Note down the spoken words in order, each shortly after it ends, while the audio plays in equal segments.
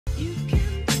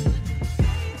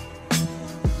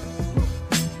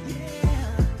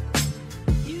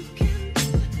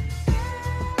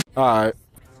Alright.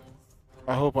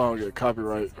 I hope I don't get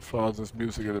copyright for all this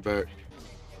music in the back.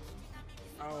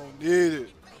 I don't need it.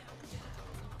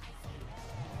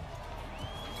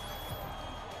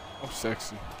 I'm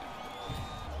sexy.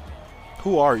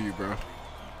 Who are you, bro?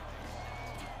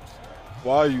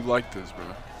 Why are you like this, bro?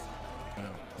 Yeah.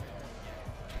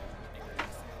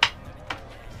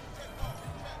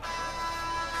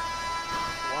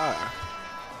 Why?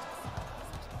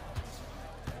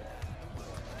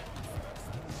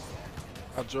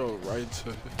 I drove right into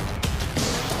it.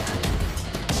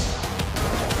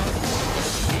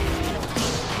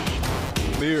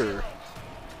 Clear.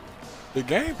 The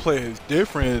gameplay is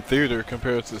different in theater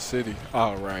compared to city.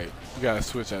 All right, you gotta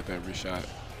switch at every shot.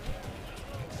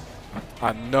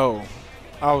 I know.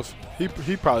 He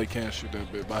probably can't shoot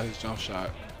that bit by his jump shot.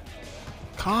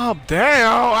 Calm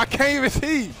down. I can't even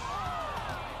see.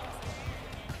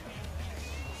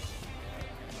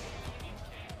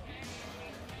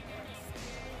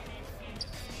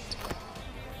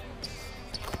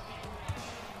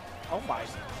 Oh my!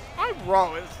 I'm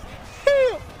raw as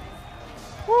hell.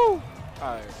 Woo!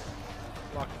 Alright.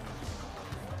 Lock it.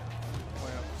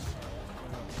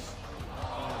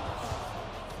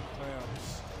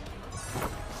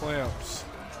 Clamps.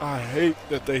 I hate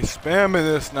that they spamming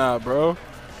this now, bro.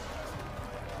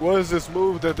 What is this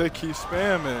move that they keep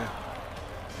spamming?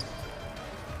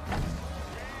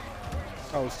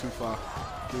 That was too far.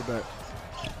 Get back.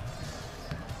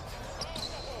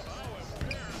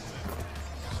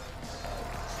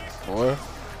 Boy.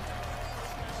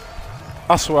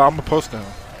 I swear I'm a post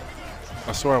down.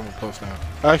 I swear I'm a post down.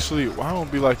 Actually, why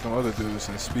don't be like them other dudes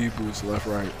and speed boost left,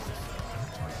 right?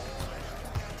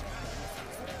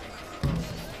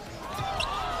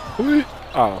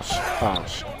 Ouch.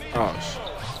 Ouch. Ouch.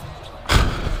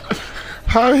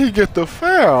 How did he get the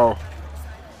foul?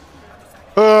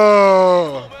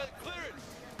 Oh.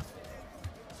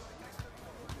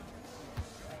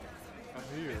 I'm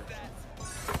here.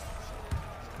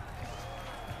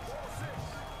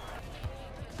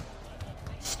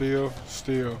 Steal.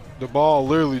 The ball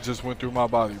literally just went through my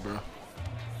body, bro.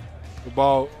 The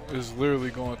ball is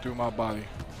literally going through my body.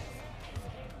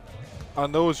 I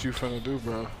know what you finna do,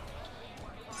 bro.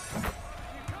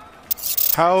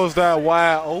 How is that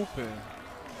wide open?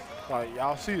 Like,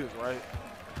 y'all see this, right?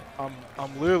 I'm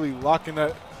literally locking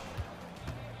that.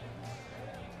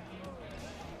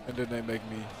 And then they make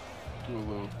me do a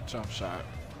little jump shot.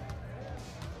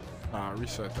 Nah,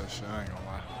 reset that shit, I ain't gonna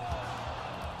lie.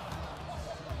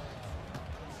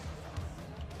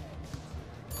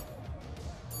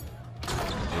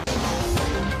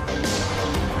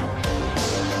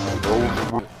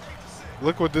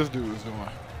 Look what this dude is doing.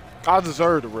 I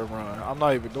deserve the rim run. I'm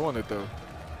not even doing it though.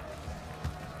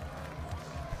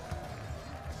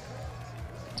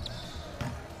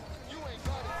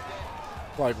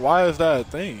 Like, why is that a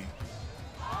thing?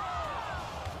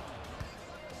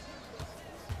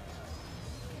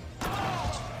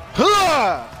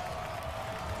 I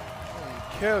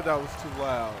don't care if that was too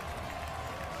loud.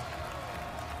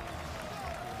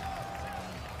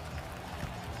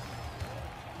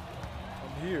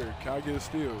 I'm here. Can I get a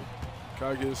steal? Can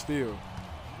I get a steal?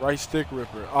 Right stick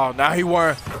ripper. Oh, now he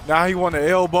want to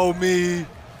elbow me.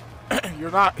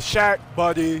 You're not Shaq,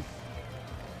 buddy.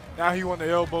 Now he want to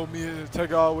elbow me and take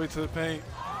it all the way to the paint.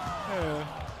 Yeah.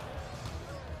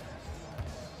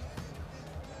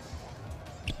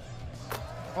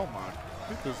 Oh my.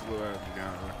 Get this little ass nigga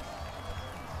out of here.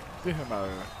 Get him out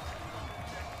of here.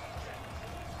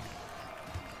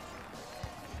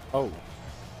 Oh.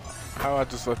 How I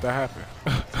just let that happen?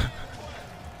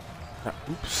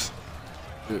 Oops.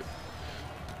 Shit.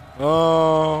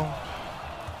 Oh.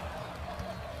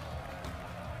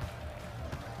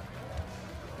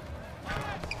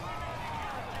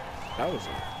 That was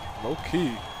a low key.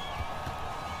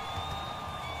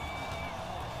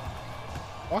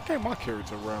 Why can't my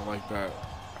character run like that?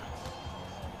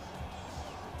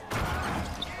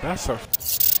 That's a.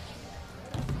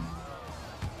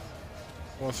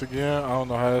 Once again, I don't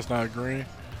know how that's not green.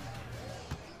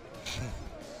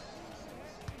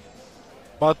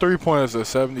 My 3-point is a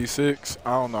 76.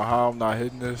 I don't know how I'm not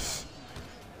hitting this.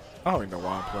 I don't even know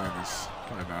why I'm playing this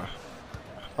right now.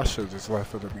 I should have just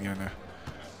left at the beginning.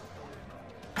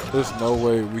 There's no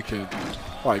way we can,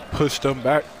 like, push them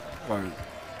back. Like,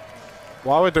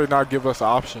 why would they not give us an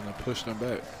option to push them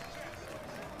back?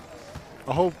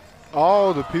 I hope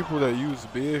all the people that use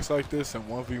bigs like this in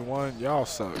 1v1, y'all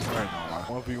suck. I ain't gonna lie.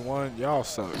 1v1, y'all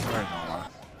suck. I ain't gonna lie.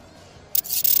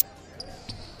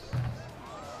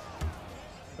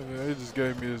 And then they just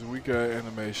gave me this weak ass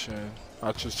animation.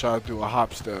 I just tried to do a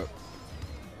hop step.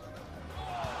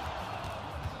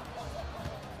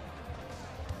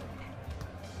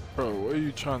 What are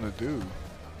you trying to do?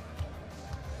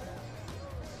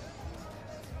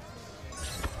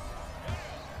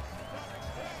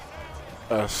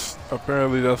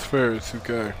 Apparently that's fair,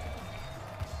 2K.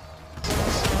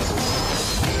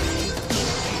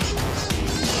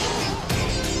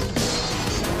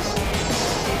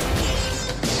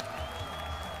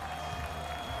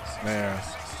 Man.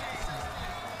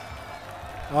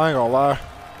 I ain't gonna lie.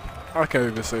 I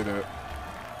can't even say that.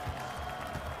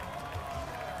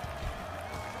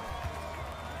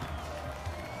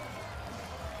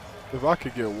 If I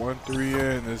could get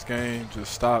 1-3 in this game,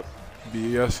 just stop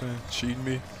BSing, cheating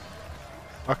me,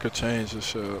 I could change this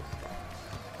shit up.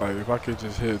 Like, if I could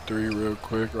just hit 3 real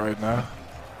quick right now.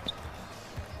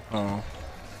 Oh.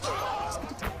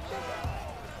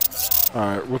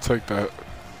 Alright, we'll take that.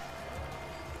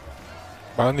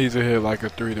 But I need to hit like a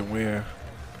 3 to win.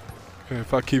 And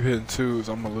if I keep hitting 2s,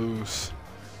 I'm gonna lose.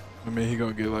 I mean, he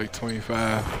gonna get like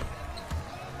 25.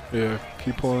 Yeah,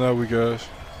 keep pulling out, we guys.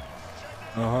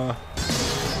 Right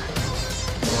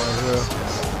here.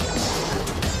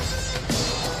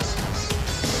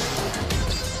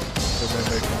 And then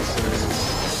making the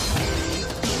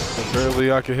 3. But barely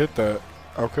I can hit that.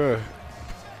 Okay.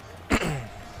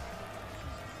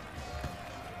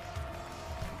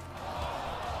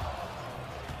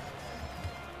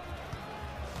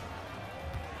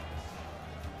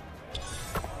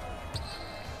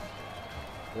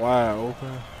 Wide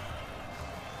open.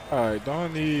 Alright,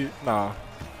 don't need. Nah.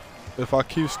 If I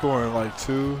keep scoring like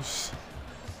 2s,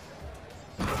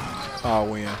 I'll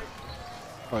win.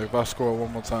 Like, if I score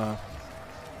one more time,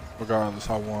 regardless,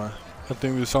 I won. I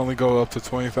think we just only go up to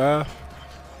 25.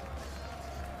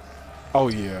 Oh,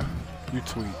 yeah. You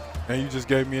tweet. And you just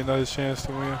gave me another chance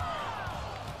to win?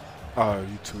 Oh,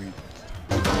 you tweet.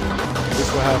 This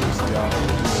is what happens to y'all.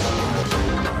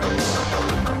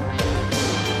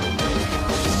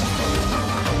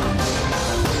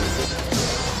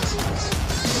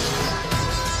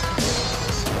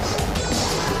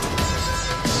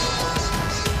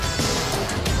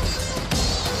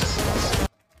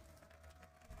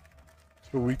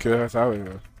 Weak ass out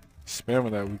here.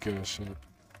 Spamming that weak ass shit.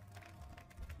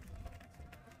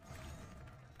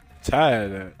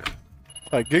 Tired of that.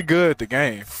 Like, get good at the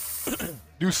game.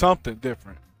 Do something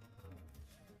different.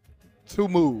 2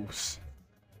 moves.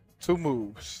 2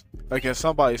 moves. Against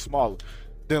somebody smaller.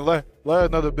 Then let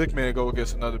another big man go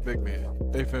against another big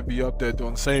man. They finna be up there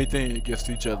doing the same thing against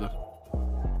each other.